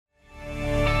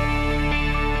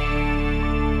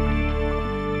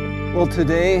Well,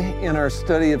 today in our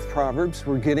study of Proverbs,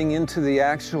 we're getting into the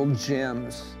actual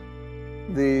gems,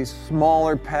 the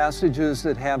smaller passages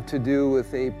that have to do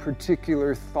with a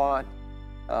particular thought,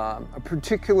 a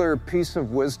particular piece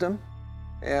of wisdom.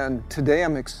 And today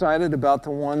I'm excited about the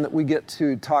one that we get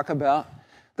to talk about.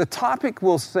 The topic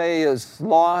we'll say is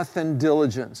sloth and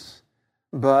diligence,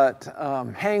 but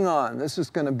hang on, this is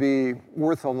going to be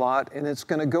worth a lot, and it's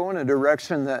going to go in a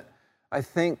direction that I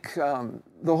think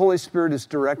the Holy Spirit is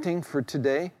directing for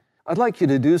today. I'd like you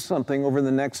to do something over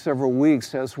the next several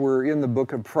weeks as we're in the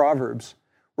book of Proverbs.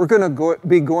 We're going to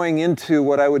be going into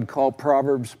what I would call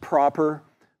Proverbs proper,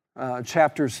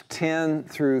 chapters 10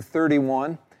 through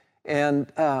 31. And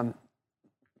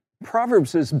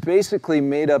Proverbs is basically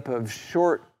made up of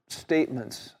short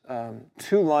statements,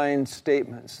 two-line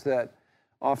statements that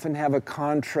often have a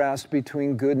contrast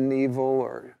between good and evil,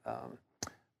 or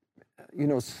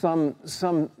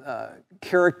some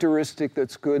characteristic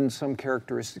that's good and some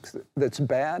characteristics that's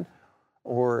bad.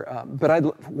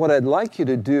 But what I'd like you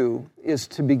to do is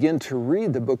to begin to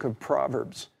read the book of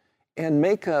Proverbs and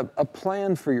make a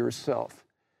plan for yourself.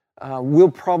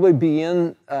 We'll probably be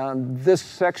in this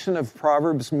section of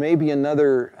Proverbs maybe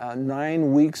another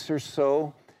 9 weeks or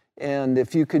so. And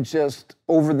if you could just,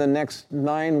 over the next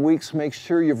 9 weeks, make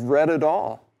sure you've read it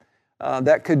all.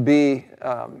 That could be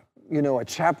a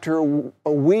chapter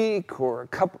a week or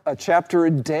a chapter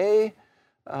a day.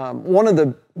 One of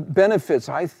the benefits,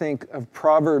 I think, of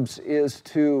Proverbs is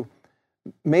to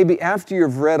maybe after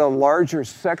you've read a larger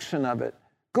section of it,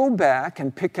 go back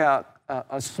and pick out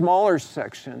a smaller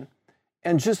section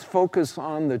and just focus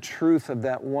on the truth of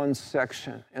that one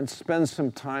section and spend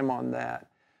some time on that.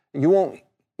 You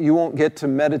won't get to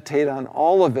meditate on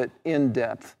all of it in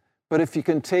depth, but if you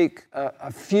can take a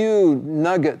few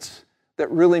nuggets that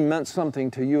really meant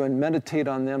something to you and meditate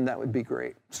on them, that would be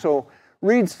great. So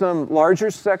read some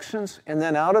larger sections, and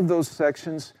then out of those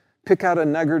sections, pick out a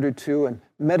nugget or two and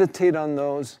meditate on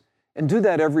those, and do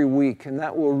that every week, and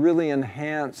that will really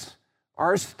enhance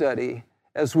our study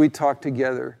as we talk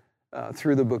together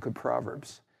through the book of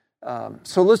Proverbs.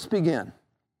 So let's begin.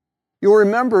 You'll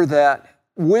remember that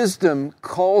wisdom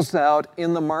calls out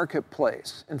in the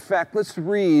marketplace. In fact, let's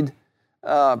read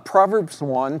Proverbs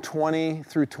 1, 20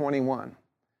 through 21.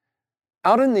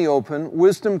 Out in the open,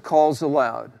 wisdom calls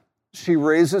aloud. She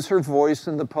raises her voice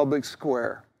in the public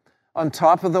square. On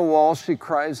top of the wall, she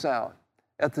cries out.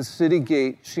 At the city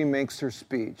gate, she makes her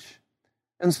speech.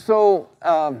 And so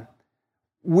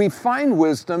we find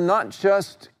wisdom not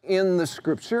just in the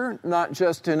scripture, not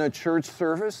just in a church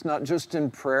service, not just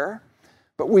in prayer,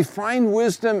 but we find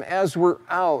wisdom as we're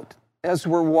out, as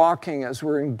we're walking, as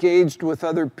we're engaged with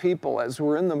other people, as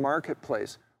we're in the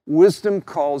marketplace. Wisdom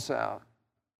calls out.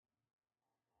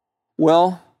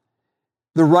 Well,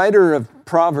 the writer of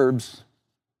Proverbs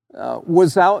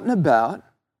was out and about,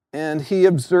 and he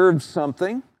observed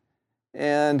something,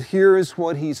 and here is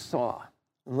what he saw.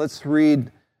 Let's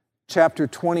read chapter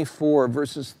 24,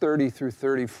 verses 30 through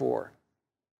 34.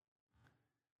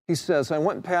 He says, I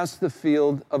went past the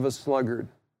field of a sluggard,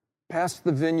 past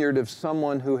the vineyard of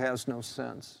someone who has no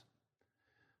sense.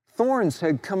 Thorns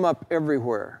had come up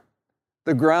everywhere.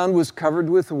 The ground was covered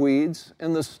with weeds,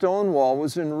 and the stone wall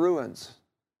was in ruins.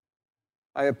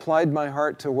 I applied my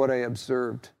heart to what I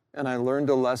observed, and I learned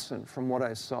a lesson from what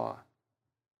I saw.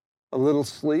 A little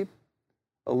sleep,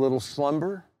 a little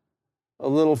slumber, a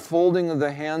little folding of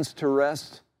the hands to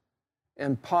rest,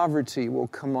 and poverty will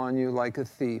come on you like a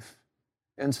thief,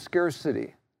 and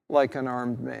scarcity like an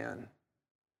armed man.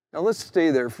 Now let's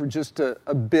stay there for just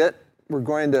a bit. We're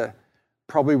going to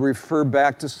probably refer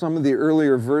back to some of the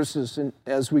earlier verses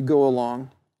as we go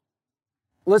along.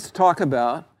 Let's talk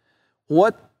about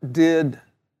what did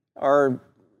our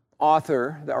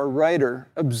author, our writer,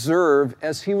 observe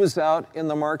as he was out in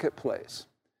the marketplace.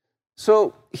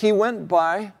 So he went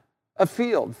by a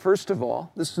field, first of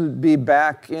all. This would be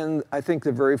back in, I think,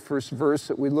 the very first verse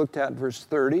that we looked at, verse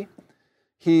 30.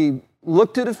 He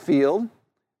looked at a field,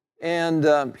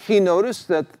 and he noticed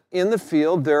that in the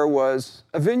field there was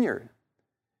a vineyard.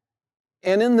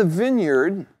 And in the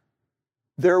vineyard,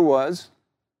 there was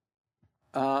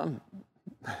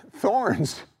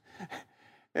thorns.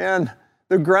 And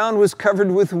the ground was covered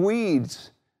with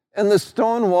weeds. And the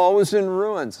stone wall was in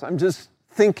ruins. I'm just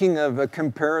thinking of a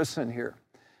comparison here.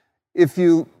 If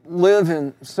you live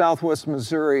in southwest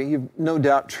Missouri, you've no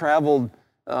doubt traveled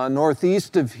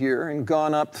northeast of here and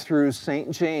gone up through St.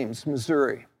 James,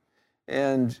 Missouri.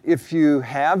 And if you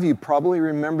have, you probably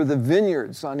remember the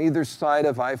vineyards on either side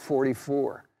of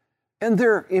I-44. And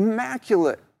they're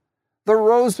immaculate. The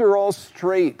rows are all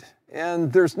straight,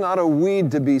 and there's not a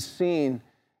weed to be seen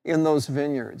in those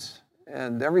vineyards.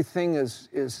 and everything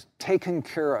is taken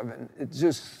care of, and it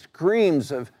just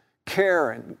screams of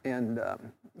care and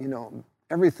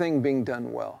everything being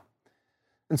done well.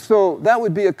 And so that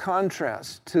would be a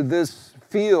contrast to this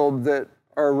field that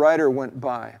our writer went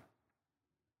by.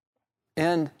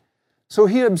 And so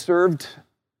he observed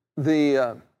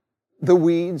the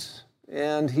weeds,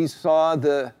 and he saw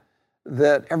that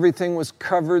everything was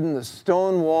covered and the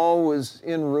stone wall was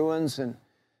in ruins. And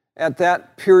at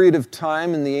that period of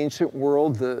time in the ancient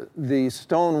world, the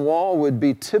stone wall would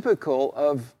be typical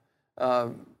of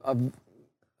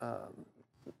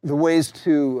the ways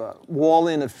to wall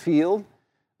in a field.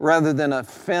 Rather than a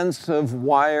fence of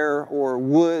wire or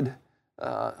wood,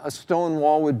 a stone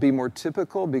wall would be more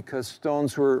typical because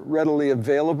stones were readily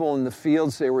available in the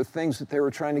fields. They were things that they were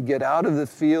trying to get out of the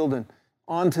field and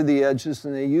onto the edges,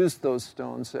 and they used those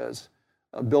stones as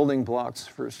building blocks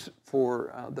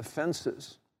for the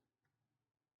fences.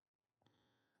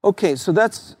 Okay, so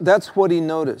that's what he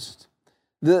noticed.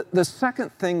 The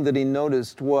second thing that he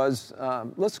noticed was,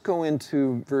 let's go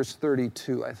into verse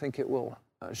 32. I think it will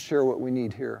share what we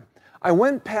need here. I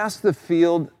went past the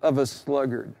field of a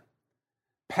sluggard,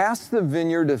 past the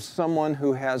vineyard of someone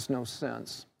who has no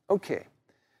sense. Okay,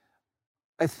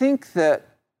 I think that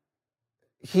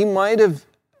he might have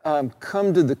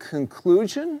come to the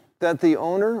conclusion that the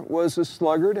owner was a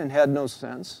sluggard and had no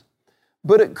sense,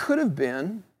 but it could have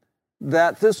been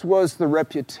that this was the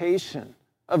reputation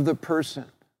of the person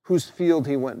whose field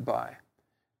he went by.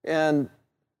 And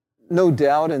no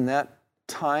doubt in that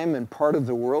time and part of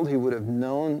the world, he would have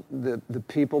known the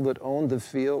people that owned the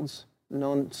fields,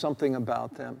 known something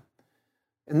about them.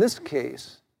 In this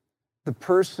case, the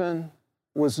person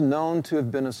was known to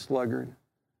have been a sluggard,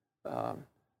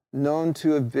 known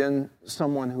to have been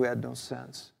someone who had no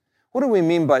sense. What do we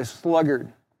mean by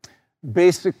sluggard?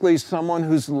 Basically, someone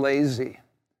who's lazy,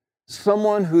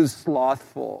 someone who's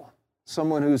slothful,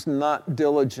 someone who's not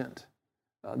diligent.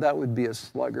 That would be a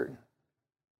sluggard.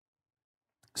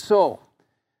 So,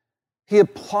 he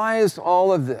applies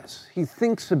all of this. He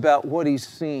thinks about what he's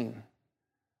seen.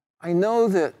 I know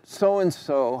that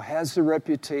so-and-so has the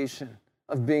reputation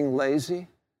of being lazy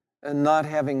and not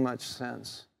having much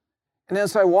sense. And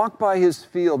as I walk by his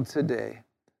field today,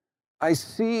 I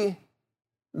see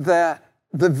that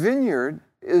the vineyard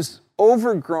is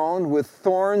overgrown with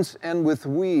thorns and with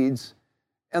weeds,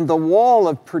 and the wall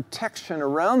of protection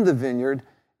around the vineyard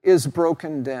is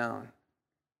broken down.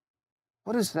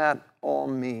 What does that all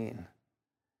mean?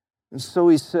 And so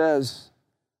he says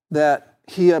that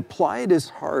he applied his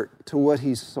heart to what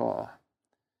he saw,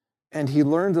 and he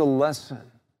learned a lesson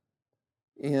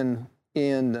in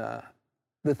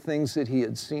the things that he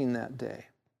had seen that day.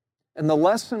 And the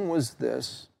lesson was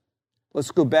this.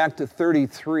 Let's go back to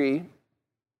 33.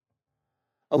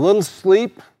 A little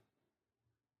sleep,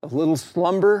 a little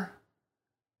slumber,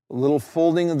 a little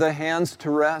folding of the hands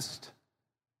to rest,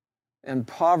 and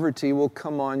poverty will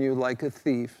come on you like a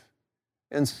thief,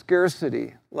 and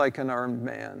scarcity like an armed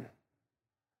man.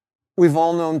 We've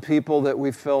all known people that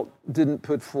we felt didn't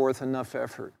put forth enough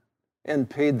effort and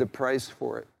paid the price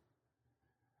for it.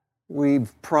 We've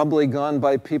probably gone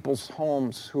by people's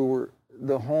homes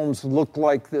the homes looked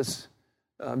like this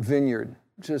vineyard,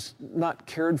 just not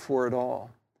cared for at all.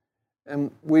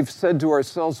 And we've said to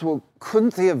ourselves, well,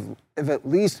 couldn't they have at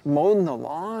least mowed the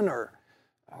lawn or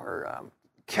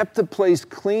kept the place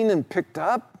clean and picked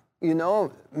up? You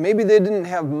know, maybe they didn't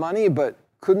have money, but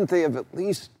couldn't they have at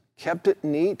least kept it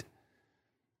neat?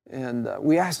 And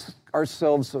we ask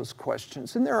ourselves those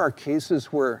questions. And there are cases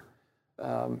where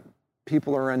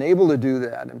people are unable to do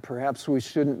that, and perhaps we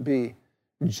shouldn't be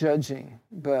judging.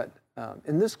 But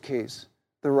in this case,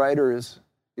 the writer is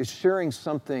sharing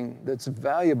something that's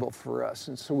valuable for us,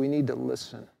 and so we need to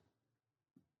listen.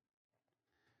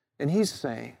 And he's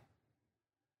saying,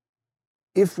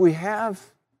 if we have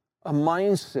a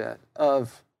mindset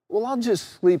of, well, I'll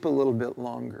just sleep a little bit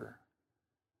longer.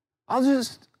 I'll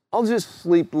just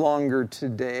sleep longer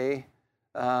today.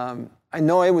 I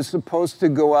know I was supposed to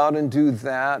go out and do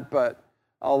that, but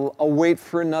I'll wait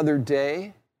for another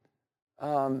day.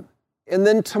 And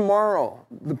then tomorrow,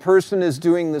 the person is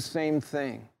doing the same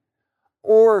thing.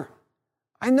 Or,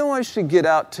 I know I should get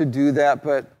out to do that,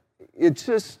 but it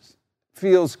just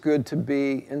feels good to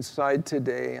be inside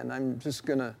today, and I'm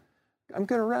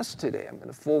gonna rest today. I'm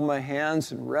gonna fold my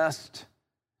hands and rest,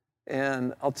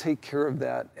 and I'll take care of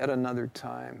that at another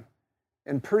time.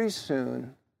 And pretty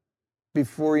soon,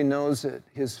 before he knows it,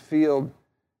 his field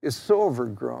is so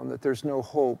overgrown that there's no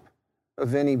hope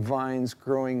of any vines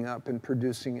growing up and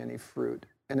producing any fruit.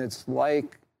 And it's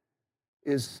like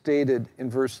is stated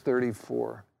in verse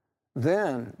 34.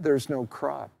 Then there's no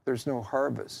crop, there's no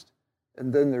harvest,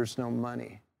 and then there's no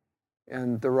money.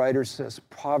 And the writer says,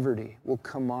 poverty will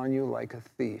come on you like a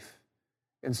thief,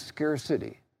 and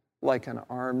scarcity like an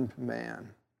armed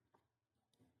man.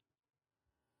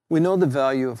 We know the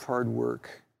value of hard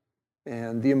work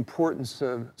and the importance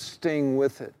of staying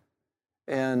with it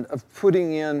and of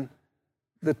putting in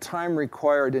the time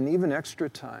required and even extra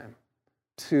time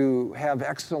to have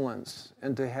excellence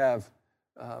and to have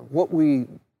what we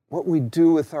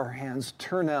do with our hands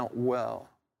turn out well.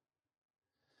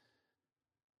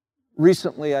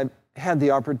 Recently, I had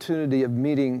the opportunity of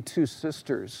meeting two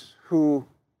sisters who,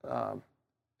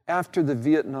 after the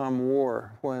Vietnam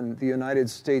War, when the United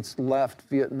States left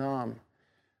Vietnam,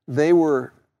 they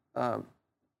were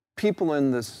people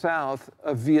in the south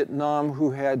of Vietnam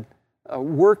who had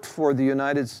worked for the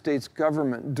United States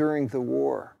government during the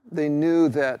war. They knew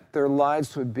that their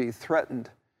lives would be threatened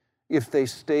if they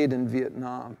stayed in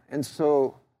Vietnam. And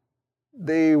so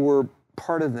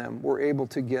part of them were able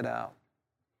to get out.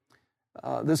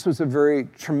 This was a very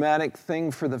traumatic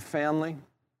thing for the family.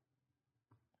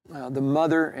 The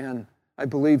mother and I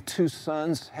believe two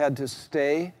sons had to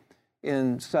stay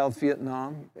in South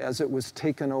Vietnam as it was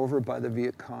taken over by the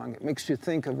Viet Cong. It makes you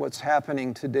think of what's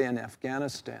happening today in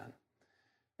Afghanistan.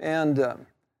 And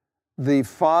the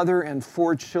father and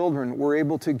 4 children were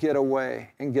able to get away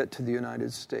and get to the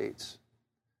United States.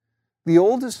 The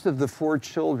oldest of the 4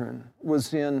 children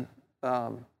was a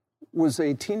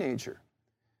teenager,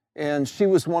 and she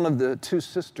was one of the 2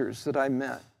 sisters that I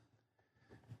met.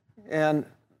 And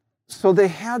so they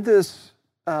had this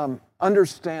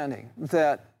understanding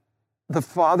that the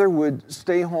father would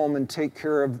stay home and take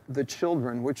care of the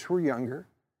children, which were younger,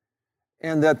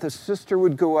 and that the sister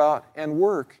would go out and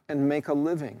work and make a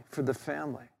living for the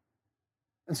family.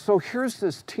 And so here's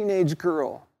this teenage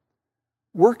girl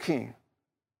working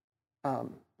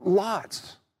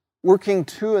lots, working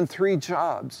 2 and 3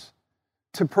 jobs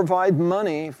to provide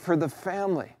money for the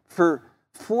family, for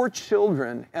 4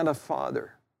 children and a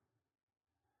father.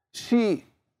 She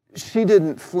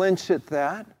didn't flinch at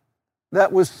that.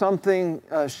 That was something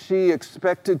she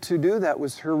expected to do. That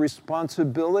was her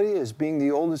responsibility as being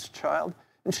the oldest child,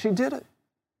 and she did it.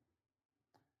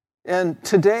 And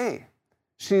today,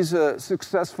 she's a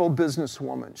successful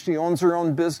businesswoman. She owns her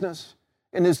own business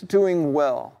and is doing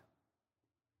well.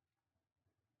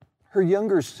 Her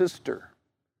younger sister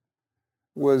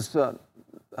was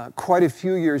quite a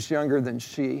few years younger than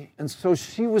she, and so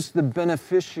she was the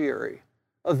beneficiary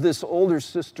of this older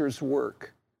sister's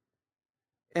work.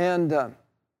 And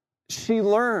she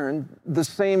learned the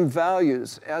same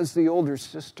values as the older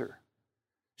sister.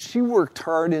 She worked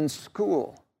hard in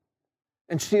school,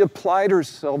 and she applied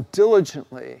herself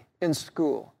diligently in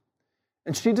school.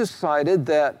 And she decided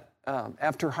that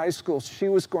after high school, she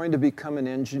was going to become an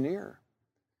engineer.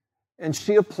 And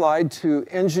she applied to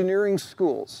engineering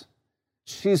schools.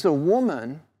 She's a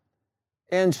woman,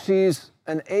 and she's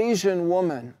an Asian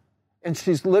woman, and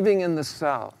she's living in the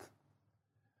South.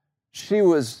 She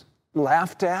was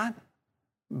laughed at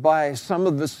by some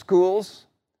of the schools,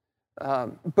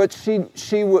 but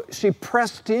she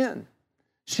pressed in.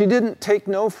 She didn't take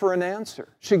no for an answer.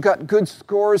 She got good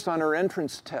scores on her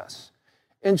entrance tests.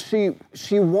 And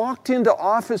she walked into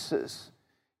offices,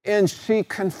 and she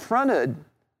confronted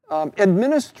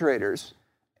administrators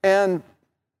and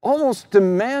almost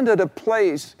demanded a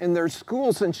place in their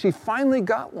schools, and she finally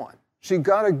got one. She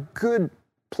got a good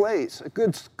place, a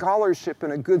good scholarship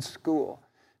in a good school,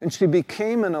 and she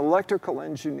became an electrical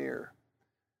engineer.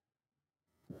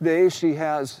 Today, she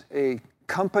has a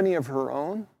company of her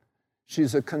own.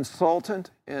 She's a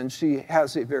consultant, and she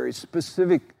has a very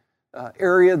specific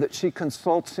area that she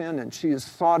consults in, and she is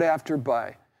sought after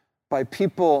by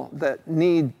people that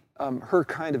need her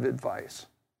kind of advice.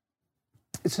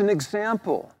 It's an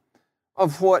example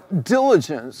of what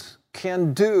diligence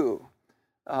can do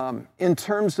in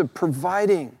terms of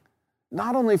providing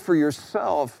not only for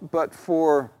yourself, but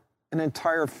for an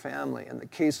entire family, in the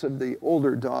case of the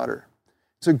older daughter.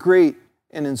 It's a great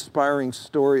and inspiring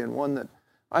story, and one that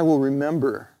I will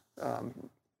remember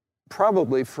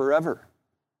probably forever.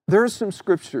 There are some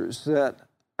scriptures that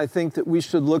I think that we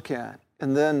should look at,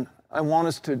 and then I want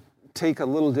us to take a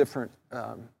little different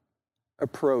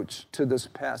approach to this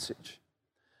passage.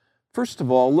 First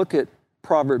of all, look at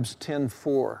Proverbs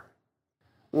 10:4.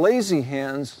 Lazy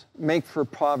hands make for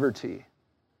poverty,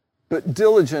 but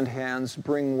diligent hands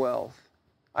bring wealth.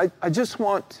 I just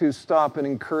want to stop and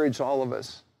encourage all of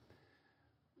us.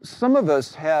 Some of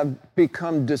us have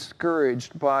become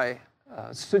discouraged by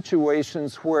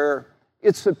situations where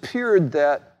it's appeared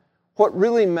that what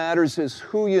really matters is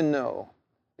who you know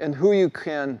and who you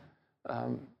can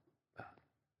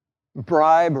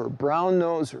bribe or brown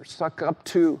nose or suck up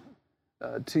to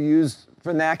use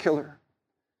vernacular.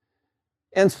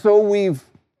 And so we've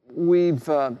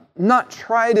not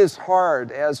tried as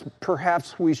hard as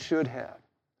perhaps we should have.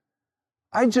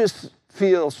 I just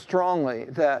feel strongly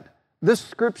that this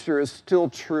scripture is still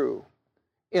true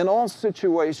in all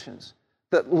situations,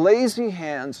 that lazy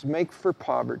hands make for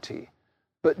poverty,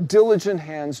 but diligent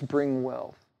hands bring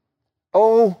wealth.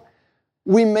 Oh,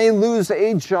 we may lose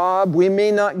a job, we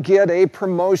may not get a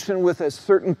promotion with a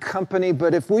certain company,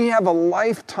 but if we have a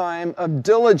lifetime of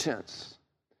diligence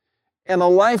and a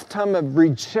lifetime of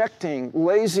rejecting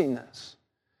laziness,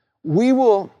 we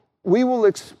will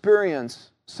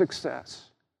experience success,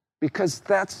 because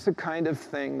that's the kind of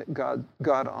thing that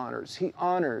God honors. He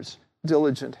honors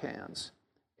diligent hands.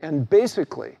 And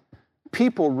basically,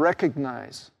 people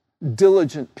recognize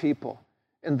diligent people,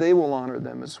 and they will honor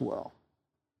them as well.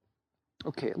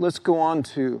 Okay, let's go on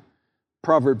to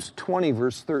Proverbs 20,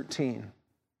 verse 13.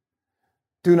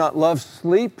 Do not love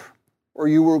sleep, or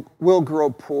you will grow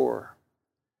poor.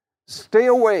 Stay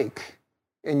awake,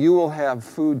 and you will have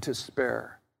food to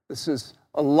spare. This is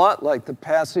a lot like the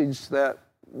passage that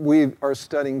we are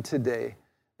studying today.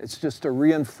 It's just a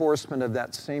reinforcement of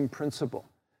that same principle.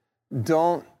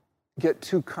 Don't get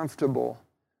too comfortable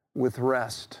with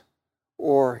rest,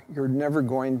 or you're never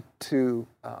going to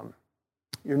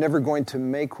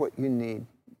make what you need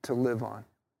to live on.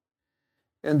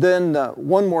 And then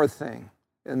one more thing,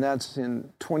 and that's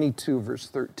in 22, verse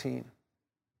 13.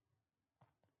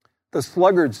 The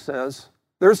sluggard says,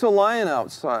 "There's a lion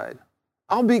outside.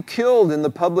 I'll be killed in the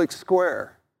public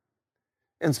square."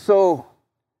 And so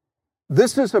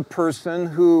this is a person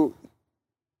who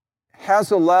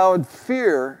has allowed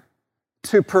fear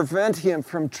to prevent him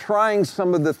from trying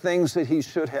some of the things that he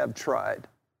should have tried.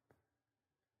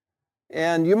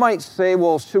 And you might say,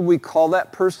 well, should we call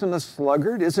that person a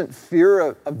sluggard? Isn't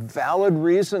fear a valid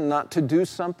reason not to do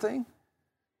something?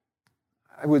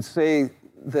 I would say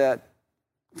that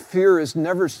fear is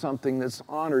never something that's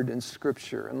honored in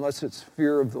Scripture unless it's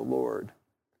fear of the Lord.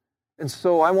 And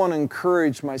so I want to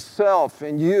encourage myself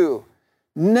and you,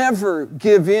 never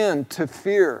give in to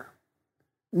fear.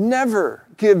 Never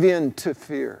give in to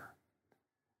fear.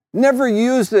 Never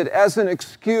use it as an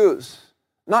excuse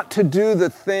not to do the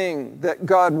thing that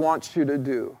God wants you to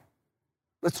do.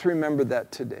 Let's remember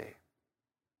that today.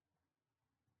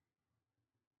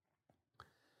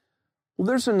 Well,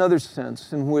 there's another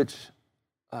sense in which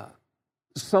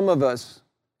some of us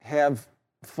have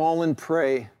fallen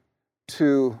prey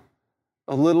to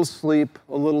a little sleep,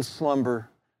 a little slumber,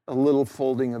 a little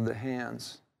folding of the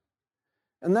hands.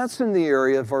 And that's in the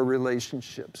area of our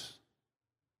relationships.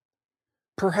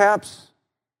 Perhaps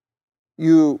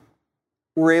you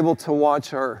were able to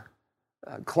watch our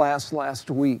class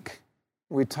last week.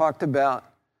 We talked about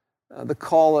the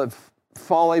call of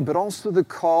folly, but also the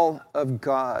call of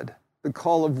God, the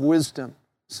call of wisdom,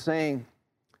 saying,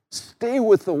 stay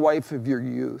with the wife of your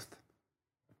youth.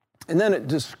 And then it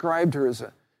described her as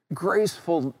a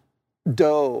graceful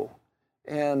doe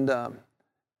and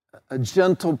a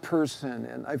gentle person,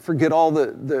 and I forget all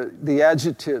the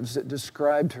adjectives that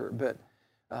described her, but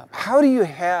how do you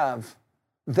have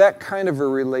that kind of a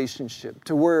relationship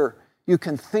to where you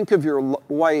can think of your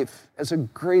wife as a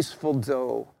graceful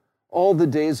doe all the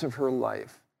days of her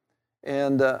life,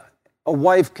 and a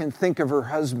wife can think of her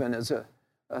husband as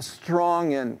a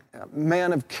strong and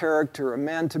man of character, a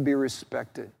man to be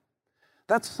respected?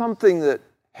 That's something that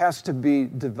has to be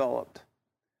developed.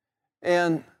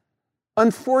 And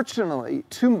unfortunately,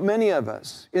 too many of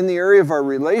us in the area of our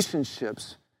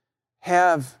relationships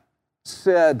have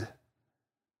said,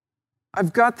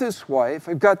 I've got this wife,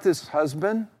 I've got this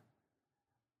husband,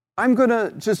 I'm going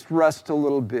to just rest a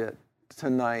little bit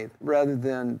tonight rather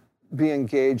than be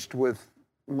engaged with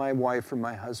my wife or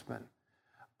my husband.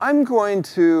 I'm going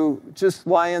to just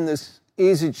lie in this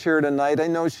easy chair tonight. I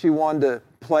know she wanted to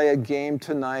play a game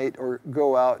tonight or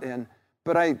go out,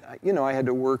 but I had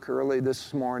to work early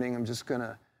this morning. I'm just going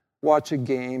to watch a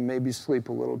game, maybe sleep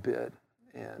a little bit.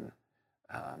 And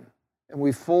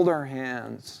we fold our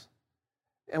hands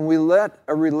and we let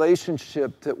a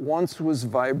relationship that once was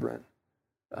vibrant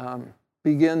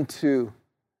begin to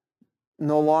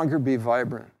no longer be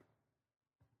vibrant.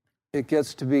 It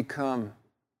gets to become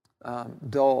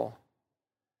dull.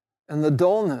 And the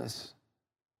dullness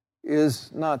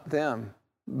is not them,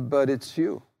 but it's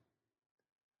you.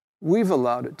 We've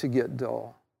allowed it to get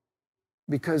dull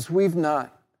because we've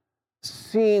not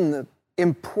seen the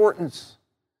importance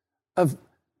of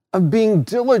being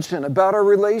diligent about our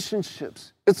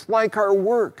relationships. It's like our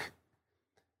work.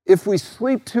 If we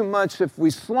sleep too much, if we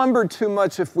slumber too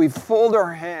much, if we fold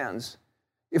our hands,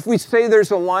 If we say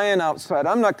there's a lion outside,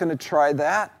 I'm not going to try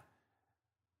that.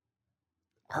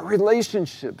 Our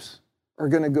relationships are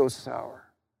going to go sour.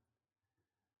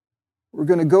 We're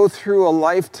going to go through a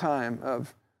lifetime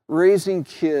of raising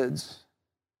kids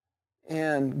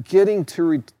and getting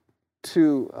to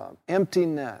empty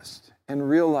nest and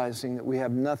realizing that we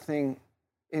have nothing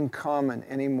in common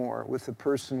anymore with the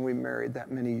person we married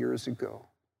that many years ago.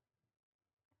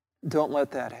 Don't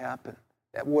let that happen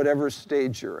at whatever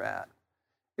stage you're at.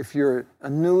 If you're a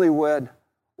newlywed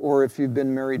or if you've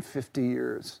been married 50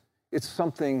 years, it's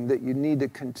something that you need to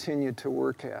continue to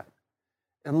work at.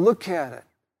 And look at it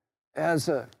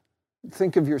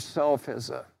think of yourself as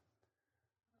a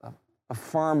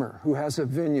farmer who has a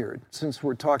vineyard, since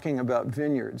we're talking about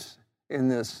vineyards in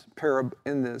this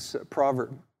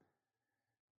proverb.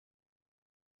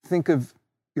 Think of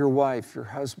your wife, your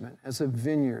husband, as a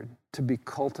vineyard to be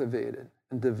cultivated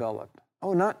and developed.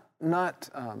 Oh, not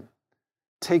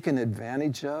taken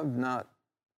advantage of, not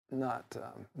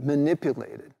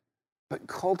manipulated, but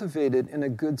cultivated in a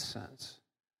good sense,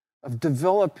 of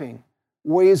developing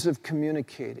ways of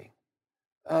communicating,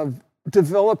 of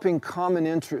developing common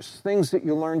interests, things that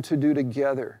you learn to do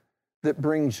together that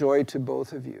bring joy to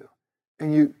both of you.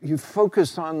 And you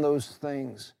focus on those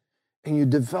things, and you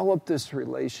develop this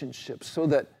relationship so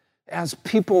that as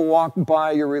people walk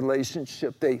by your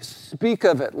relationship, they speak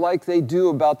of it like they do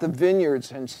about the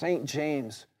vineyards in St.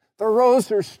 James. The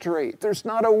rows are straight. There's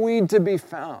not a weed to be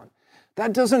found.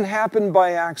 That doesn't happen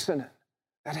by accident.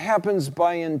 That happens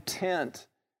by intent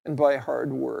and by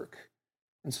hard work.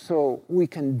 And so we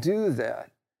can do that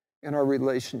in our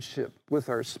relationship with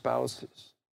our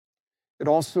spouses. It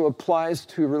also applies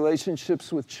to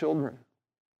relationships with children.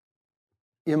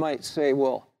 You might say,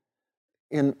 well,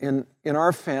 in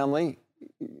our family,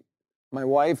 my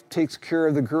wife takes care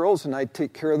of the girls and I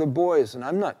take care of the boys, and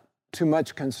I'm not too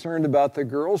much concerned about the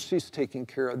girls. She's taking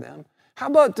care of them. How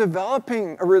about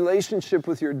developing a relationship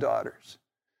with your daughters?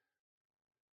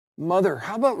 Mother,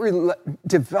 how about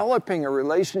developing a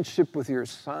relationship with your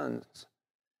sons?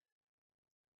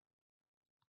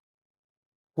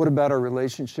 What about our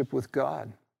relationship with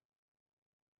God?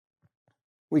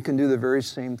 We can do the very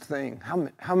same thing.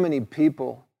 How many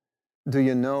people do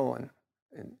you know,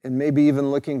 and maybe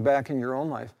even looking back in your own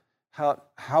life,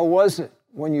 how was it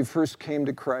when you first came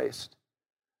to Christ?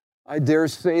 I dare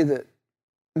say that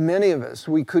many of us,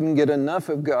 we couldn't get enough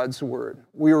of God's Word.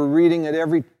 We were reading it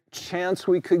every chance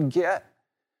we could get.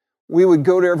 We would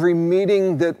go to every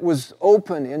meeting that was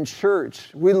open in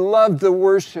church. We loved the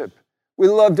worship. We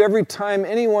loved every time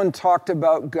anyone talked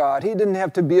about God. He didn't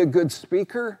have to be a good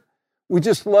speaker. We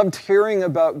just loved hearing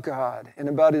about God and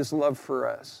about His love for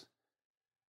us.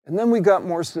 And then we got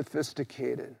more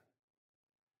sophisticated.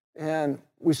 And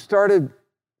we started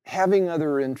having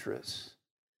other interests.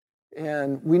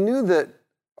 And we knew that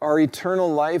our eternal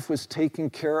life was taken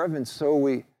care of, and so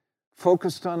we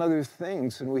focused on other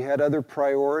things, and we had other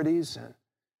priorities,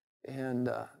 and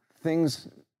things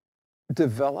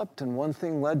developed, and one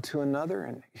thing led to another,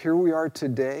 and here we are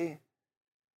today,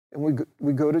 and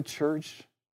we go to church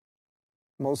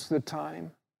most of the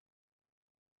time,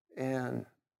 and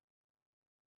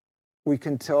we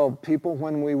can tell people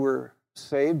when we were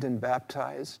saved and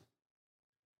baptized,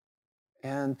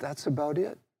 and that's about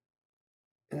it.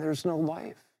 And there's no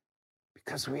life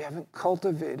because we haven't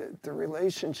cultivated the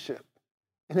relationship,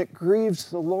 and it grieves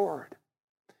the Lord.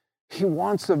 He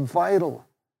wants a vital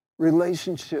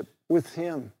relationship with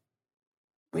Him.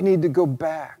 We need to go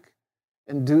back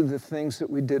and do the things that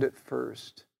we did at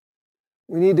first.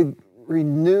 We need to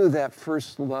renew that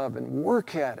first love and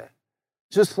work at it,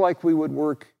 just like we would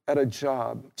work at a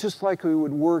job, just like we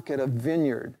would work at a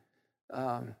vineyard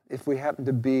if we happen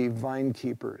to be vine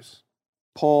keepers.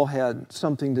 Paul had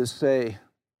something to say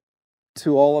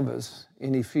to all of us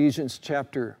in Ephesians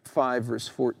chapter 5, verse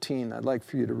 14. I'd like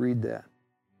for you to read that.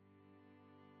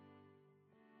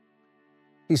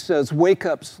 He says, "Wake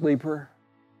up, sleeper.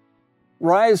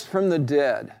 Rise from the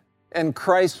dead, and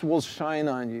Christ will shine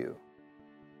on you."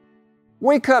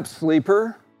 Wake up,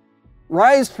 sleeper.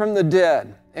 Rise from the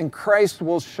dead, and Christ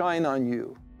will shine on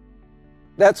you.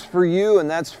 That's for you, and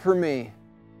that's for me.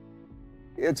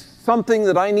 It's something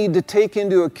that I need to take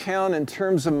into account in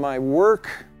terms of my work.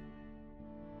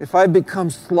 If I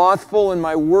become slothful in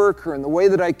my work or in the way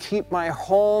that I keep my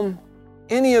home,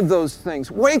 any of those things,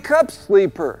 wake up,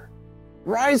 sleeper.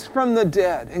 Rise from the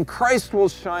dead, and Christ will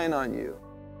shine on you.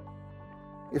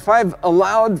 If I've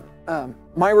allowed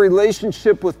my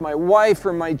relationship with my wife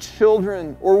or my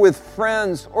children or with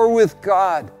friends or with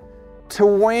God to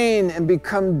wane and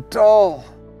become dull,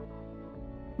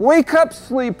 wake up,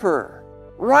 sleeper.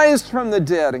 Rise from the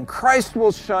dead, and Christ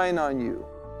will shine on you.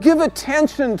 Give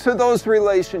attention to those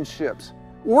relationships.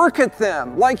 Work at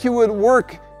them like you would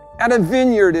work at a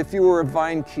vineyard if you were a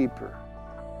vine keeper.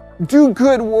 Do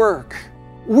good work.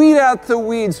 Weed out the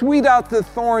weeds, weed out the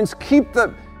thorns, keep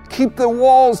the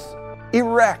walls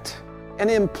erect and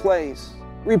in place.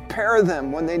 Repair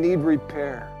them when they need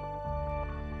repair.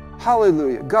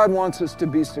 Hallelujah. God wants us to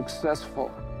be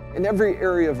successful in every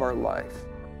area of our life.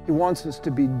 He wants us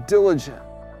to be diligent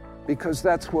because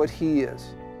that's what He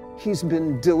is. He's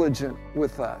been diligent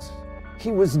with us.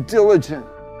 He was diligent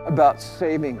about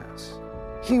saving us.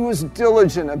 He was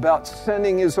diligent about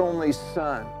sending His only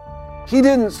Son. He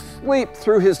didn't sleep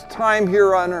through His time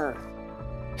here on earth.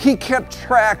 He kept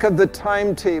track of the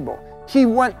timetable. He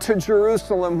went to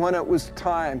Jerusalem when it was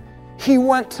time. He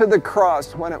went to the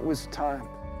cross when it was time.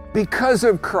 Because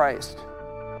of Christ,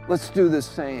 let's do the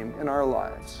same in our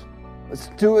lives. Let's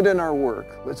do it in our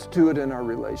work. Let's do it in our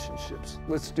relationships.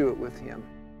 Let's do it with Him.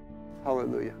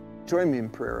 Hallelujah. Join me in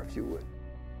prayer if you would.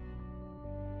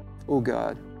 Oh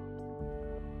God,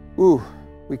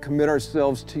 we commit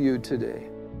ourselves to You today.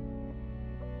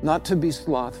 Not to be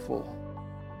slothful,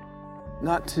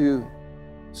 not to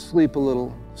sleep a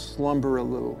little, slumber a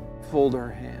little, fold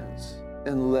our hands,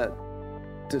 and let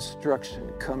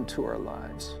destruction come to our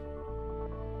lives.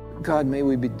 God, may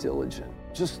we be diligent,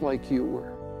 just like You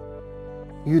were.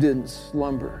 You didn't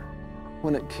slumber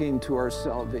when it came to our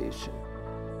salvation.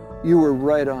 You were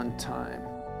right on time.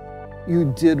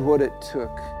 You did what it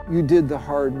took. You did the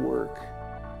hard work.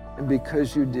 And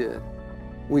because You did,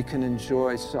 we can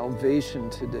enjoy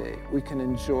salvation today. We can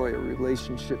enjoy a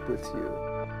relationship with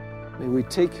You. May we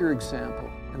take Your example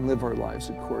and live our lives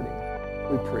accordingly.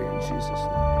 We pray in Jesus'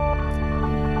 name.